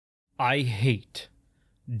I hate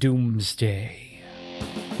Doomsday.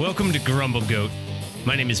 Welcome to Grumble Goat.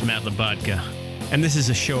 My name is Matt Labodka, and this is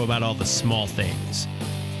a show about all the small things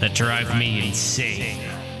that drive me insane.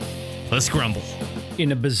 Let's grumble.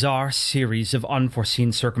 In a bizarre series of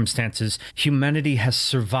unforeseen circumstances, humanity has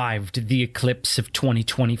survived the eclipse of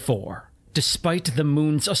 2024. Despite the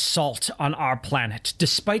moon's assault on our planet,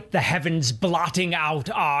 despite the heavens blotting out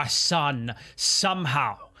our sun,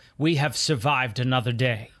 somehow we have survived another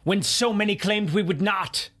day, when so many claimed we would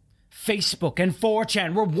not. Facebook and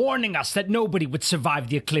 4chan were warning us that nobody would survive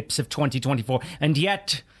the eclipse of 2024, and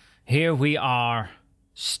yet, here we are,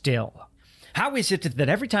 still. How is it that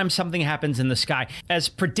every time something happens in the sky, as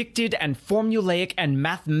predicted and formulaic and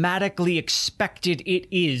mathematically expected it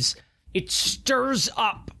is, it stirs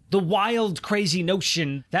up the wild, crazy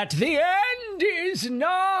notion that the end is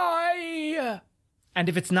nigh? And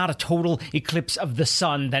if it's not a total eclipse of the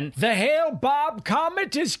sun, then the Hale-Bopp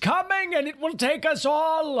comet is coming and it will take us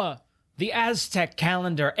all. The Aztec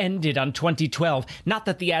calendar ended on 2012. Not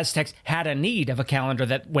that the Aztecs had a need of a calendar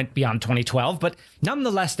that went beyond 2012, but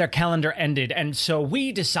nonetheless their calendar ended, and so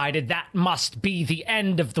we decided that must be the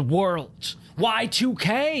end of the world.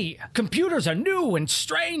 Y2K! Computers are new and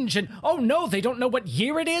strange, and oh no, they don't know what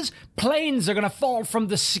year it is? Planes are gonna fall from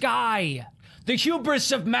the sky. The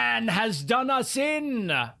hubris of man has done us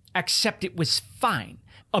in. Except it was fine.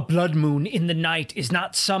 A blood moon in the night is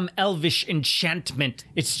not some elvish enchantment.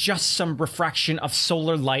 It's just some refraction of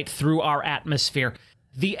solar light through our atmosphere.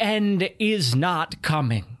 The end is not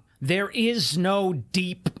coming. There is no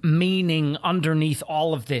deep meaning underneath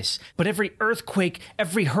all of this. But every earthquake,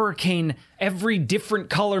 every hurricane, every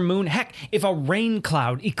different color moon, heck, if a rain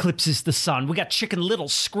cloud eclipses the sun, we got Chicken Little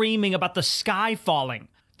screaming about the sky falling.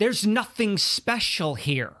 There's nothing special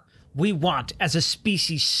here. We want, as a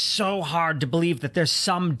species, so hard to believe that there's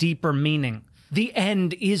some deeper meaning. The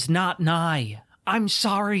end is not nigh. I'm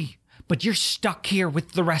sorry, but you're stuck here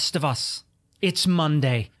with the rest of us. It's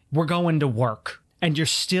Monday. We're going to work. And you're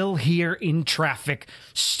still here in traffic,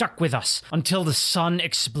 stuck with us until the sun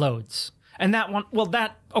explodes. And that one, well,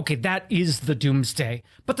 that is the Doomsday.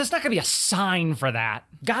 But there's not going to be a sign for that.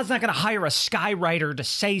 God's not going to hire a skywriter to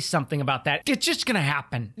say something about that. It's just going to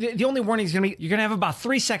happen. The only warning is going to be, you're going to have about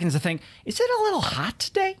 3 seconds to think, is it a little hot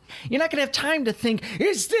today? You're not going to have time to think,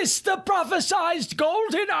 is this the prophesized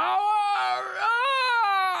golden hour?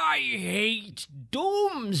 I hate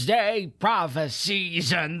Doomsday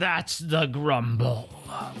prophecies, and that's the grumble.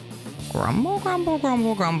 Grumble, grumble,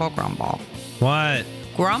 grumble, grumble, grumble. What?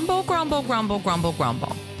 Grumble, grumble, grumble, grumble,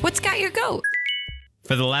 grumble. What's got your goat?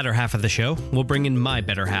 For the latter half of the show, we'll bring in my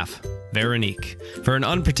better half, Veronique, for an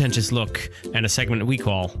unpretentious look and a segment we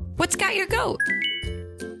call What's got your goat?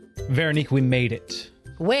 Veronique, we made it.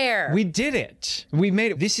 Where? We did it. We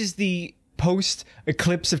made it. This is the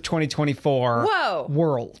post-eclipse of 2024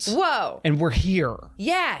 world. Whoa. And we're here.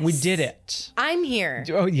 Yes. We did it. I'm here.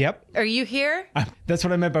 Oh, yep. Are you here? That's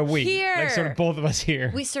what I meant by we. Here. Like sort of both of us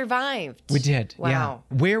here. We survived. We did. Wow.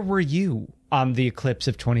 Yeah. Where were you on the eclipse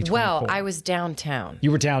of 2024? Well, I was downtown.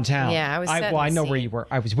 You were downtown. Yeah, I was setting I know the where scene. you were.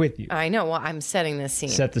 I was with you. I know. Well, I'm setting the scene.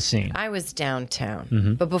 Set the scene. I was downtown.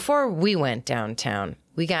 Mm-hmm. But before we went downtown,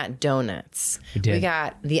 we got donuts. We did. We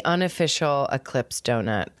got the unofficial Eclipse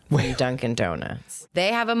donut from Dunkin' Donuts. They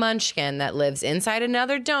have a munchkin that lives inside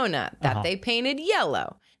another donut that they painted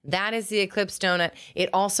yellow. That is the Eclipse donut. It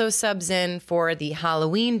also subs in for the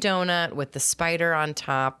Halloween donut with the spider on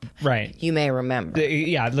top. Right. You may remember.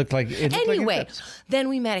 Yeah, it looked like it. Anyway, then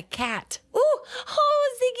we met a cat. Ooh,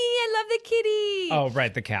 oh, Ziggy, I love the kitty. Oh,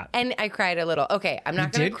 right, the cat. And I cried a little. Okay, I'm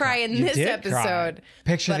not going to cry in You this did episode. cry.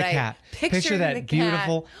 Picture but the I cat. pictured that the cat.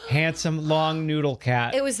 beautiful, handsome, long noodle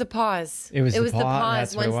cat. It was the paws. It was the the paw- paws.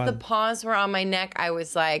 that's what it Once the was. paws were on my neck, I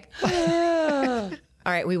was like,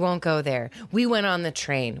 all right, we won't go there. We went on the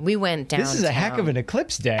train. We went downtown. This is a heck of an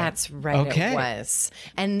eclipse day. That's right, Okay. it was.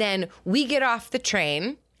 And then we get off the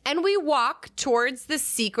train and we walk towards the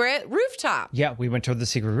secret rooftop. Yeah, we went toward the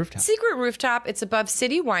secret rooftop. Secret rooftop, it's above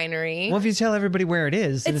City Winery. Well, if you tell everybody where it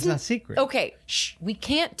is, then it's not secret. Okay, shh. We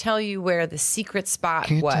can't tell you where the secret spot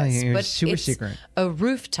Can't was, tell you. but It's super it's secret. a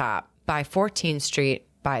rooftop by 14th Street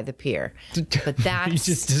by the pier. But that's You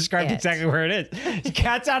just described it. exactly where it is.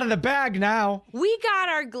 Cat's out of the bag now. We got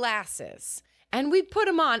our glasses and we put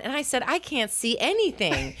them on and I said, I can't see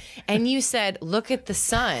anything. And you said, look at the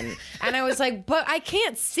sun. And I was like, but I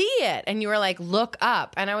can't see it. And you were like, look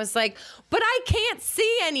up. And I was like, but I can't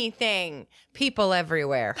see anything. People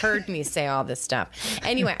everywhere heard me say all this stuff.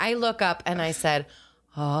 Anyway, I look up and I said,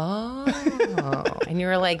 oh. And you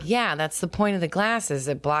were like, yeah, that's the point of the glasses.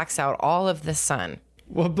 It blocks out all of the sun.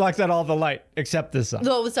 Well, it blocks out all the light except the sun.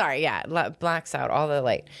 Oh, sorry. Yeah. Blacks out all the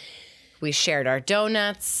light. We shared our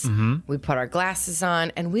donuts. We put our glasses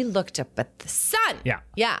on, and we looked up at the sun. Yeah.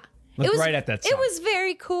 Yeah. Looked right at that sun. It was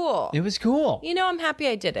very cool. It was cool. You know, I'm happy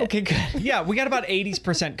I did it. Okay, good. Yeah, we got about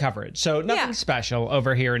 80% coverage. So nothing special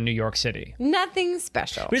over here in New York City. Nothing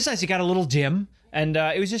special. But it's nice. You got a little dim, and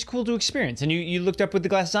it was just cool to experience. And you looked up with the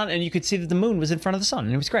glasses on, and you could see that the moon was in front of the sun,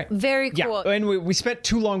 and it was great. Very cool. Yeah, and we spent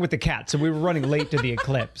too long with the cat, so we were running late to the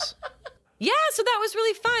eclipse. Yeah, so that was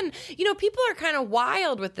really fun. You know, people are kind of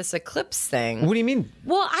wild with this eclipse thing. What do you mean?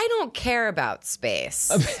 Well, I don't care about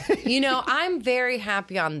space. You know, I'm very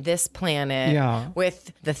happy on this planet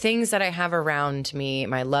with the things that I have around me,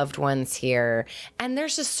 my loved ones here. And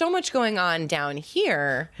there's just so much going on down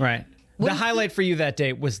here. Right. The highlight for you that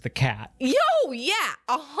day was the cat. Yo, yeah,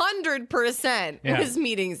 100% was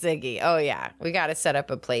meeting Ziggy. Oh, yeah, we got to set up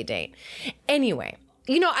a play date. Anyway.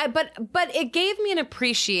 You know, but it gave me an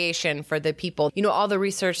appreciation for the people, you know, all the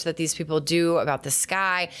research that these people do about the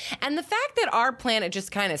sky, and the fact that our planet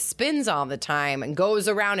just kind of spins all the time and goes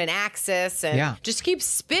around an axis and just keeps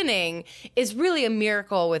spinning is really a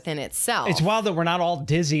miracle within itself. It's wild that we're not all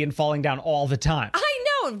dizzy and falling down all the time. I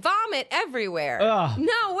know, vomit everywhere. Ugh.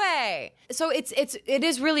 No way. So it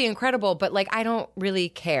is really incredible, but like I don't really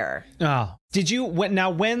care. Oh. Did you, when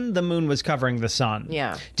the moon was covering the sun,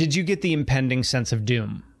 did you get the impending sense of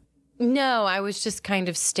doom? No, I was just kind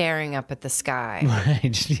of staring up at the sky.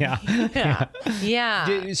 Right,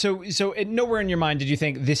 Yeah. So nowhere in your mind did you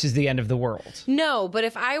think this is the end of the world? No, but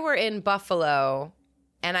if I were in Buffalo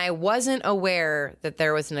and I wasn't aware that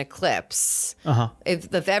there was an eclipse,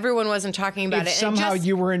 if everyone wasn't talking about it. If somehow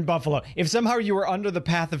you were in Buffalo, if somehow you were under the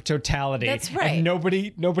path of totality, that's right. And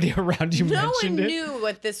nobody around you mentioned it. No one knew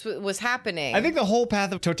what this was happening. I think the whole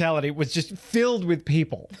path of totality was just filled with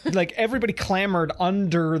people. Like everybody clamored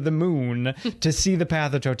under the moon to see the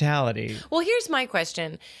path of totality. Well, here's my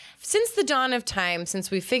question. Since the dawn of time,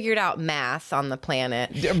 since we figured out math on the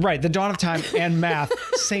planet. Right, the dawn of time and math,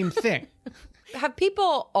 same thing. Have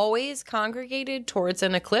people always congregated towards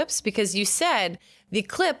an eclipse? Because you said the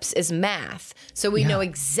eclipse is math, so we know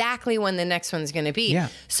exactly when the next one's going to be. Yeah.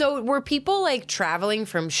 So were people like traveling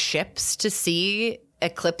from ships to see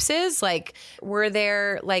eclipses? Like, were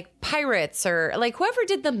there like pirates or like whoever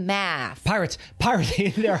did the math? Pirates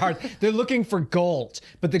in their heart. They're looking for gold,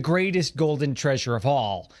 but the greatest golden treasure of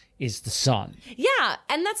all is the sun. Yeah,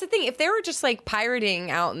 and that's the thing. If they were just like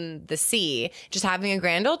pirating out in the sea, just having a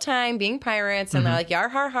grand old time, being pirates, and they're like, yar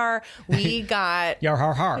har har, we got... Yar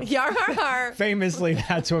har har. Yar har har. Famously,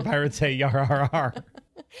 that's what pirates say, yar har har.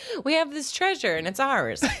 We have this treasure, and it's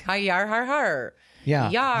ours. Yar har har.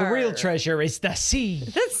 Yeah, Yar. the real treasure is the sea.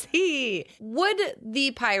 The sea. Would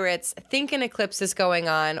the pirates think an eclipse is going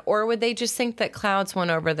on, or would they just think that clouds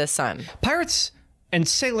went over the sun? Pirates and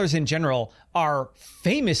sailors in general are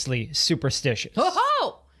famously superstitious.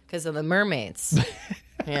 Oh, because of the mermaids.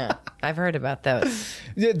 Yeah, I've heard about those.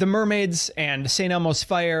 The mermaids and St. Elmo's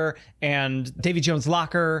fire and Davy Jones'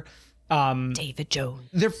 locker. David Jones.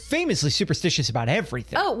 They're famously superstitious about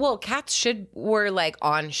everything. Oh, well, cats were like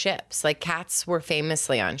on ships. Like cats were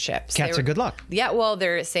famously on ships. Cats are good luck. Yeah, well,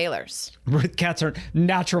 they're sailors. Cats are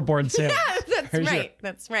natural born sailors. Yeah, that's right. Sure.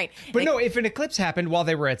 That's right. But no, if an eclipse happened while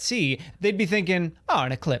they were at sea, they'd be thinking, oh,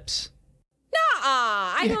 an eclipse.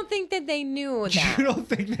 I don't think that they knew that. You don't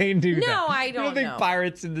think they knew that? No, I don't know. You don't think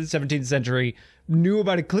pirates in the 17th century knew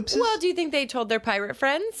about eclipses? Well, do you think they told their pirate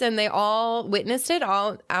friends and they all witnessed it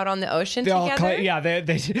all out on the ocean together? They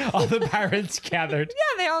all the pirates gathered.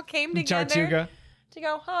 Yeah, they all came together. Tortuga. To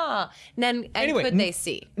go, And anyway, could they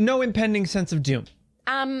see? No impending sense of doom.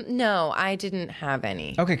 No, I didn't have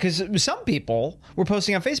any. Okay, because some people were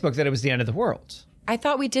posting on Facebook that it was the end of the world. I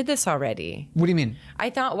thought we did this already. What do you mean?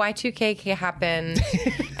 I thought Y2K happened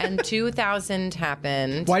and 2000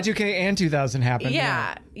 happened. Y2K and 2000 happened.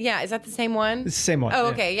 Yeah. Is that the same one? It's the same one. Oh,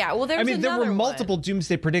 okay. Yeah. Well, there were multiple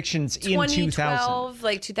doomsday predictions in 2012,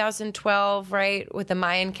 like 2012, right? With the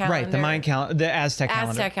Mayan calendar. Right, the Mayan calendar, the Aztec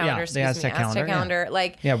calendar. Aztec calendar, the Aztec calendar.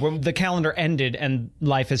 Yeah. When the calendar ended and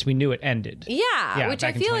life as we knew it ended. Yeah, which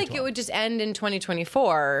I feel like it would just end in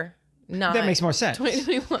 2024. Not that makes more sense.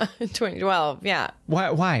 2021, 2012, yeah.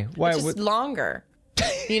 Why? It's just longer.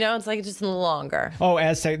 You know, it's like just longer. Oh,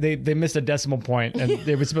 Aztec, they missed a decimal point, and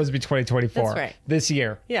it was supposed to be 2024. That's right. This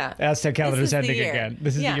year. Yeah. Aztec calendar's ending again.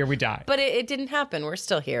 This is the year we die. But it didn't happen. We're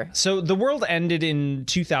still here. So the world ended in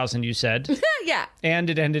 2000, you said. Yeah. And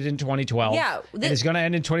it ended in 2012. Yeah. And it's going to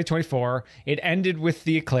end in 2024. It ended with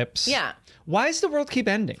the eclipse. Yeah. Why does the world keep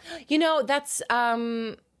ending? You know, that's...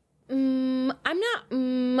 I'm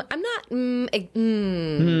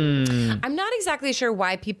not exactly sure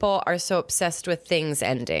why people are so obsessed with things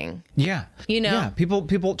ending. Yeah. Yeah.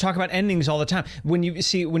 People talk about endings all the time.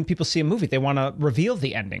 When people see a movie, they want to reveal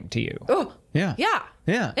the ending to you. Oh. Yeah. Yeah.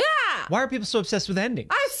 Yeah. Yeah. Why are people so obsessed with endings?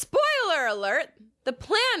 Spoiler alert. The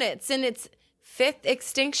planet's in its 5th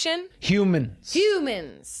extinction.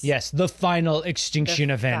 Humans. Yes, the final extinction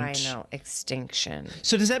event. Final extinction.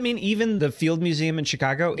 So does that mean even the Field Museum in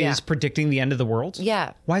Chicago is predicting the end of the world?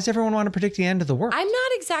 Yeah. Why does everyone want to predict the end of the world? I'm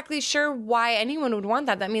not exactly sure why anyone would want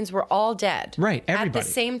that. That means we're all dead. Right, everybody. At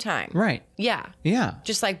the same time. Right. Yeah. Yeah.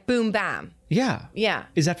 Just like boom, bam. Yeah. Yeah.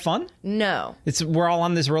 Is that fun? No. We're all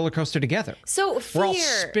on this roller coaster together. So fear. We're all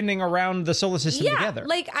spinning around the solar system together.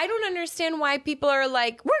 Like, I don't understand why people are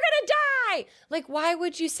like, we're gonna die. Like, why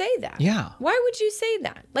would you say that? Yeah. Why would you say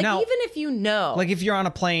that? Like, Now, even if you know. Like, if you're on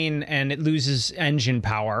a plane and it loses engine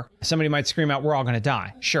power, somebody might scream out, we're all going to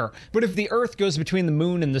die. Sure. But if the Earth goes between the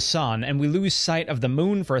moon and the sun and we lose sight of the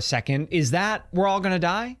moon for a second, is that we're all going to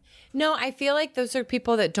die? No, I feel like those are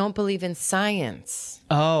people that don't believe in science.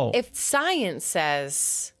 Oh. If science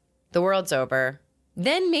says the world's over,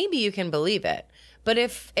 then maybe you can believe it. But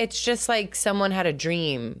if it's just like someone had a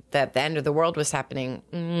dream that the end of the world was happening,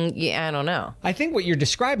 yeah, I don't know. I think what you're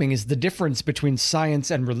describing is the difference between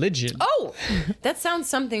science and religion. Oh, that sounds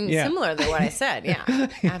something similar to what I said. Yeah,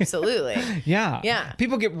 absolutely. Yeah. Yeah.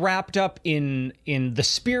 People get wrapped up in the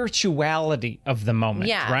spirituality of the moment,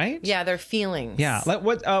 Yeah. right? Yeah, their feelings. Yeah. Like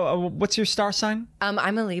what's your star sign?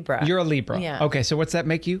 I'm a Libra. You're a Libra. Yeah. Okay, so what's that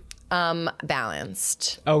make you?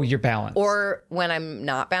 Balanced. Oh, you're balanced. Or when I'm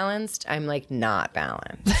not balanced, I'm like not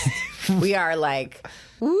balanced. We are like,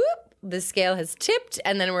 whoop, the scale has tipped,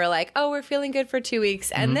 and then we're like, oh, we're feeling good for 2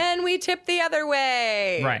 weeks, and then we tip the other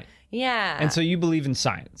way. Right. Yeah. And so you believe in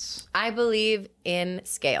science. I believe in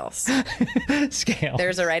scales. Scale.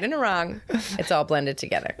 There's a right and a wrong. It's all blended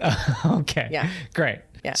together. Okay. Yeah. Great.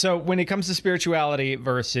 Yeah. So when it comes to spirituality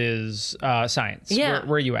versus science, Yeah.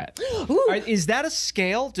 where are you at? Is that a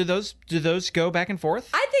scale? Do those go back and forth?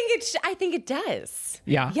 I think it does.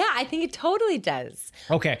 Yeah. Yeah, I think it totally does.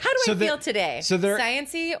 Okay. How do So I feel today? So they're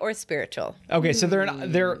Science-y or spiritual? okay. So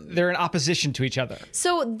they're in opposition to each other.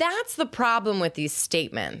 So that's the problem with these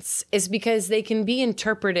statements, is because they can be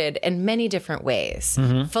interpreted in many different ways.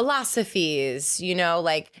 Philosophies,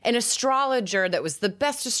 like an astrologer that was the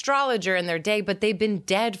best astrologer in their day, but they've been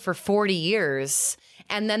dead for 40 years.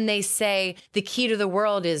 And then they say the key to the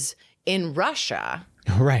world is in Russia.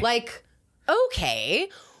 Right. Like, okay,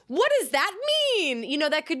 what does that mean?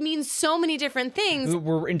 That could mean so many different things.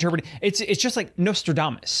 We're interpreting. It's just like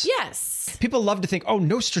Nostradamus. Yes. People love to think, oh,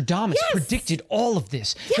 Nostradamus Yes. predicted all of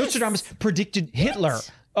this. Yes. Nostradamus predicted Hitler.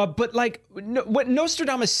 But like what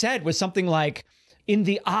Nostradamus said was something like, in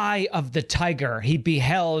the eye of the tiger, he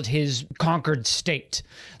beheld his conquered state.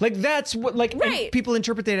 Like that's what and people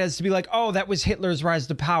interpret that as to be like, oh, that was Hitler's rise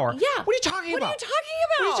to power. Yeah. What are you talking about?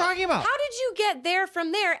 What are you talking about? How did you get there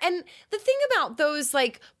from there? And the thing about those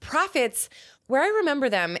prophets, where I remember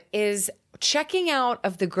them is checking out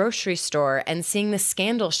of the grocery store and seeing the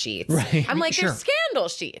scandal sheets. Right. I'm like, Sure. there's scandal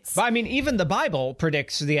sheets. But I mean, even the Bible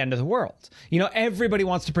predicts the end of the world. Everybody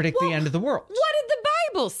wants to predict the end of the world. What did the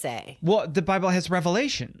Bible say? Well, the Bible has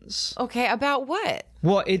revelations. Okay, about what?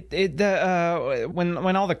 Well,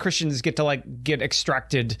 when all the Christians get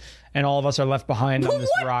extracted and all of us are left behind on this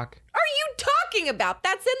What rock. are you talking about?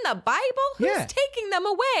 That's in the Bible? Who's Yeah. taking them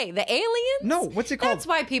away? The aliens? No, what's it called? That's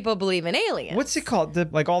why people believe in aliens. What's it called?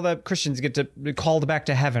 All the Christians get to be called back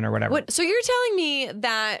to heaven or whatever. So you're telling me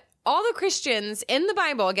that all the Christians in the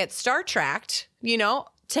Bible get Star Trekked,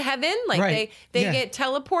 to heaven? Like Right. they Yeah. get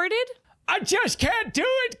teleported? I just can't do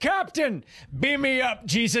it, Captain. Beam me up,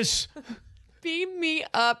 Jesus. Beam me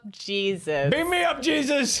up, Jesus. Beam me up,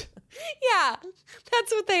 Jesus. Yeah,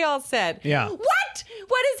 that's what they all said. Yeah.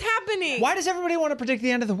 What is happening? Why does everybody want to predict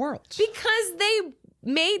the end of the world? Because they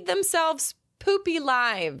made themselves poopy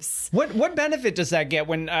lives. What benefit does that get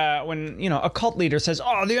when a cult leader says,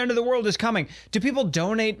 "Oh, the end of the world is coming"? Do people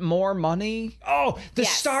donate more money? Oh, the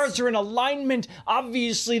Yes. stars are in alignment.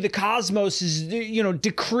 Obviously, the cosmos is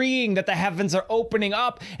decreeing that the heavens are opening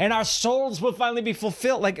up and our souls will finally be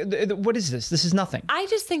fulfilled. Like, what is this? This is nothing. I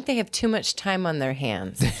just think they have too much time on their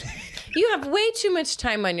hands. You have way too much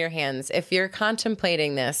time on your hands if you're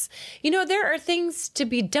contemplating this. There are things to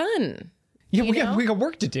be done. Yeah, we got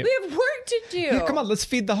work to do. We have work to do. Yeah, come on, let's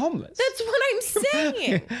feed the homeless. That's what I'm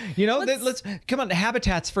saying. Let's come on.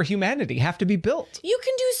 Habitats for humanity have to be built. You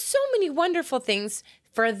can do so many wonderful things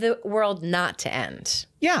for the world not to end.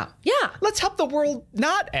 Yeah. Yeah. Let's help the world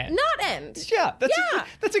not end. Not end. Yeah.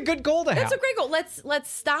 That's a good goal to have. That's a great goal. Let's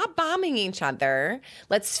stop bombing each other.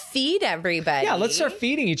 Let's feed everybody. Yeah, let's start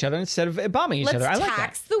feeding each other instead of bombing each other. I like that. Let's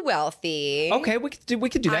tax the wealthy. Okay, we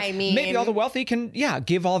could do that. I mean, maybe all the wealthy can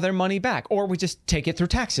give all their money back, or we just take it through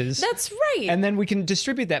taxes. That's right. And then we can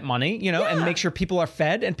distribute that money, and make sure people are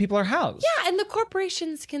fed and people are housed. Yeah, and the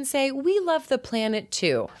corporations can say we love the planet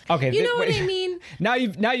too. Okay, you know what I mean? Now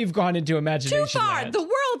you've gone into imagination. Too far. Land. The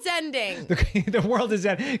world's ending. The world is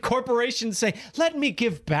ending. Corporations say, "Let me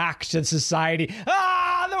give back to society."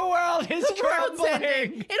 The world is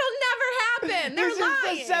crumbling. It'll never happen. They're lying.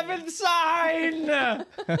 This is the seventh sign.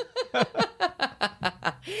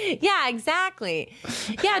 Yeah, exactly.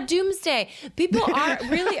 Yeah, Doomsday. People are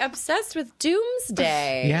really obsessed with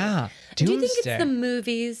Doomsday. Yeah. Doomsday. Do you think it's the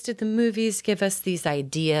movies? Did the movies give us these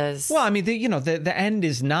ideas? Well, I mean, the end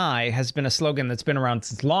is nigh has been a slogan that's been around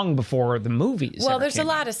since long before the movies. Well, there's a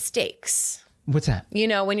lot of stakes. What's that?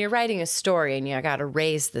 When you're writing a story and you got to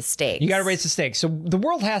raise the stakes. You got to raise the stakes. So the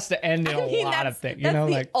world has to end in a lot of things.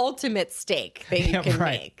 That's the ultimate stake that you can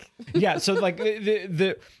make. Yeah. So like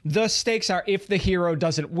the stakes are if the hero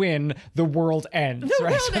doesn't win, the world ends. The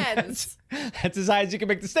world ends. That's as high as you can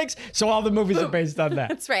make the stakes. So all the movies are based on that.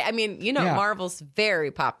 That's right. I mean, Marvel's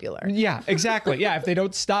very popular. Yeah, exactly. Yeah. If they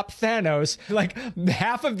don't stop Thanos, like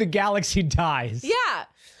half of the galaxy dies. Yeah.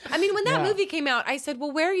 I mean, when that movie came out, I said,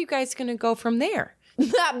 well, where are you guys going to go from there?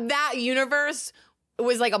 That universe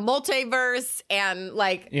was like a multiverse and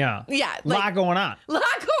like... Yeah. Yeah. A lot going on.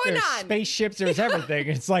 There's spaceships, there's everything.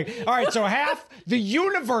 It's like, all right, so half the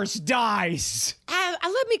universe dies.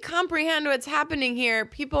 Let me comprehend what's happening here.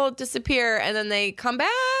 People disappear and then they come back.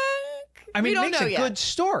 I mean, it makes a good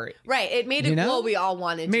story. Right. It made it what we all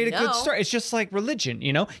wanted to know. Made a good story. It's just like religion,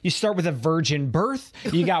 You start with a virgin birth.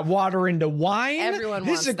 You got water into wine. Everyone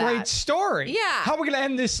wants that. This is a great story. Yeah. How are we going to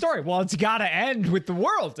end this story? Well, it's got to end with the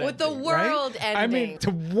world ending. With the world ending. I mean,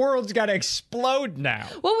 the world's got to explode now.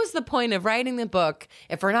 What was the point of writing the book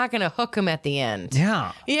if we're not going to hook him at the end?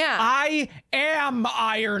 Yeah. Yeah. I am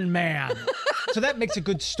Iron Man. So that makes a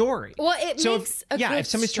good story. Well, it makes a good story. If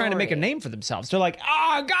somebody's trying to make a name for themselves, they're like,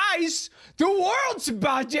 guys, the world's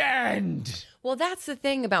about to end. Well, that's the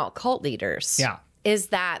thing about cult leaders. Yeah. Is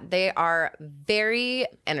that they are very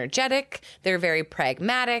energetic. They're very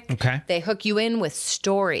pragmatic. Okay. They hook you in with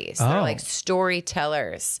stories. They're like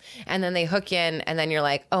storytellers. And then they hook in and then you're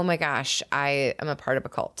like, oh my gosh, I am a part of a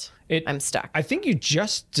cult. I'm stuck. I think you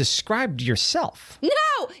just described yourself.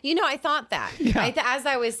 No, I thought that. Yeah. As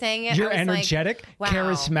I was saying it, You're I was energetic, like, wow.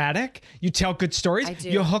 charismatic. You tell good stories. I do.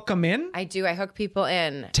 You hook them in. I do. I hook people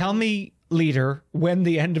in. Tell me, leader, when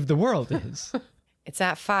the end of the world is. It's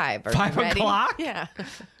at 5. 5 o'clock? Yeah.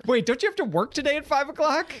 Wait, don't you have to work today at 5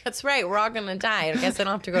 o'clock? That's right. We're all going to die. I guess I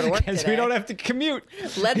don't have to go to work today. Because we don't have to commute.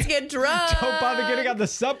 Let's get drunk. Don't bother getting on the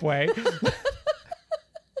subway.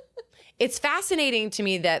 It's fascinating to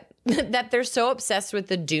me that they're so obsessed with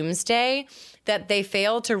the doomsday that they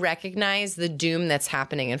fail to recognize the doom that's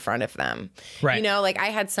happening in front of them. Right. Like I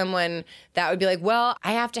had someone that would be like, well,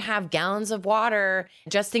 I have to have gallons of water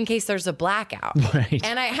just in case there's a blackout. Right.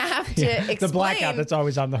 And I have to explain. The blackout that's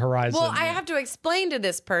always on the horizon. Well, I have to explain to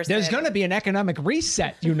this person. There's going to be an economic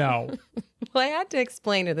reset, Well, I had to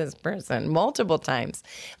explain to this person multiple times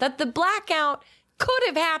that the blackout could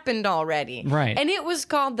have happened already. Right. And it was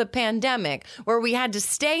called the pandemic, where we had to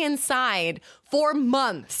stay inside for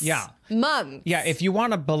months. Yeah. Months. Yeah, if you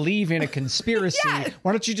want to believe in a conspiracy, Yeah.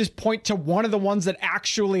 why don't you just point to one of the ones that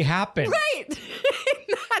actually happened? Right.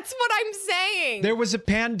 That's what I'm saying. There was a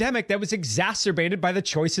pandemic that was exacerbated by the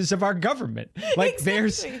choices of our government. Like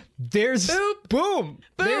Exactly. there's Boop. boom.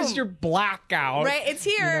 There's your blackout. Right. It's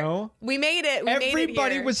here. We made it.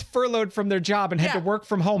 Everybody was furloughed from their job and had to work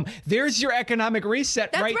from home. There's your economic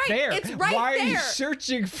reset. That's right. There. It's right Why there. are you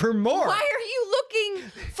searching for more? Why are you looking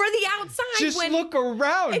for the outside? Just look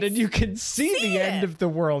around and you can see the end of the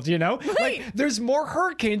world, Right. Like there's more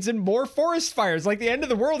hurricanes and more forest fires. Like the end of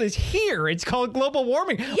the world is here. It's called global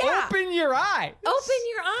warming. Yeah. Open your eyes. Open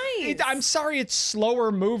your eyes. I'm sorry it's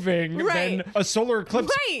slower moving Right. than a solar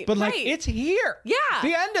eclipse. Right, But like right. it's here. Yeah.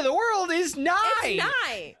 The end of the world is nigh. It's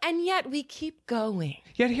nigh. And yet we keep going.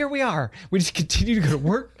 Yet here we are. We just continue to go to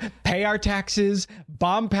work, pay our taxes,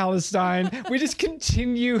 bomb Palestine. We just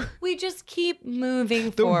continue. We just keep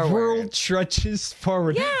moving The forward. world trudges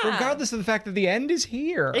forward. Yeah. Regardless of the fact that the end is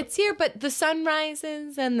here. It's here, but the sun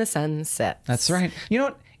rises and the sun sets. That's right. You know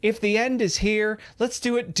what? if the end is here, let's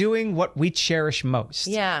do it doing what we cherish most.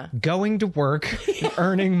 Yeah. Going to work and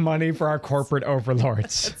earning money for our corporate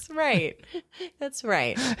overlords. That's right. That's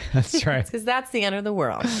right. That's right. Because that's the end of the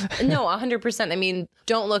world. No, 100%. I mean,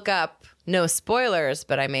 don't look up. No spoilers,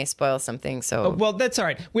 but I may spoil something. So Well, that's all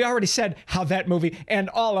right. We already said how that movie and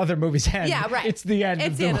all other movies end. yeah, right. It's the end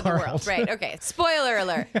of the world. It's the end of the world. Right. Okay. Spoiler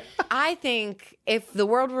alert. I think if the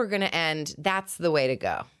world were going to end, that's the way to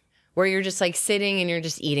go. Where you're just like sitting and you're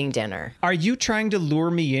just eating dinner. Are you trying to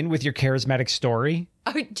lure me in with your charismatic story?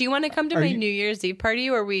 Oh, do you want to come to my New Year's Eve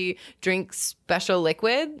party where we drink special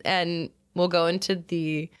liquid and we'll go into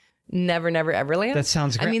the Never Never Everland? That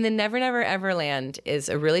sounds great. I mean, the Never Never Everland is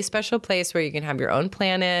a really special place where you can have your own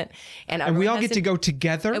planet. And we all get to go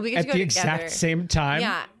together at the exact same time?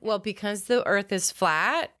 Yeah. Well, because the Earth is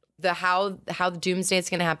flat, how the Doomsday is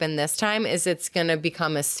going to happen this time is it's going to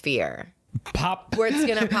become a sphere. Pop. Where it's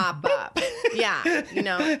going to pop up. Yeah. You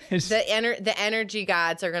know, the energy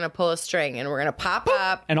gods are going to pull a string and we're going to pop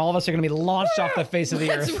up. And all of us are going to be launched off the face of the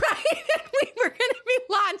earth. That's right. And we're going to be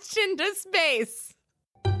launched into space.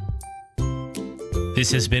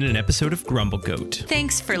 This has been an episode of Grumble Goat.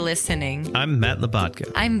 Thanks for listening. I'm Matt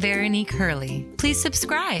Labodka. I'm Veronique Hurley. Please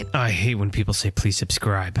subscribe. I hate when people say please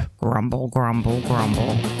subscribe. Grumble, grumble,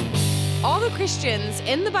 grumble. All the Christians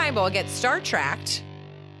in the Bible get Star Trekked.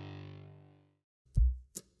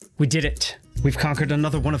 We did it. We've conquered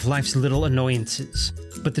another one of life's little annoyances.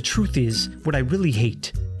 But the truth is, what I really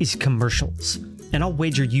hate is commercials. And I'll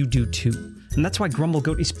wager you do too. And that's why Grumble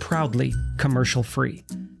Goat is proudly commercial-free.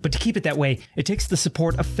 But to keep it that way, it takes the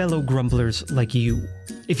support of fellow grumblers like you.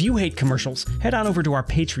 If you hate commercials, head on over to our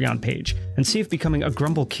Patreon page and see if becoming a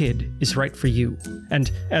Grumble Kid is right for you.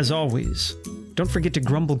 And as always, don't forget to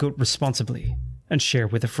Grumble Goat responsibly and share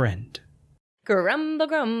with a friend. Grumble,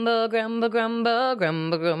 grumble, grumble, grumble,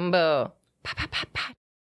 grumble, grumble. Pa, pa, pa, pa.